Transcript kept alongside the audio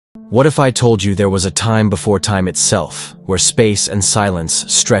What if I told you there was a time before time itself, where space and silence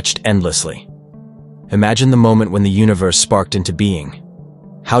stretched endlessly? Imagine the moment when the universe sparked into being.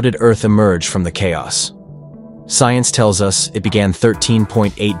 How did Earth emerge from the chaos? Science tells us it began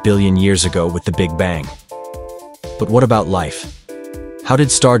 13.8 billion years ago with the Big Bang. But what about life? How did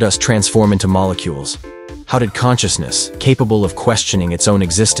stardust transform into molecules? How did consciousness, capable of questioning its own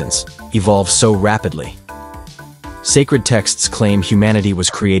existence, evolve so rapidly? Sacred texts claim humanity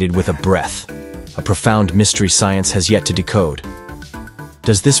was created with a breath, a profound mystery science has yet to decode.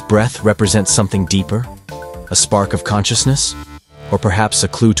 Does this breath represent something deeper? A spark of consciousness? Or perhaps a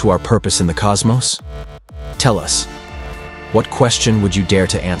clue to our purpose in the cosmos? Tell us, what question would you dare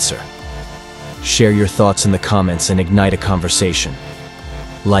to answer? Share your thoughts in the comments and ignite a conversation.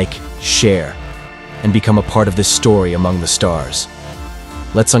 Like, share, and become a part of this story among the stars.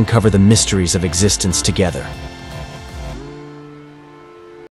 Let's uncover the mysteries of existence together.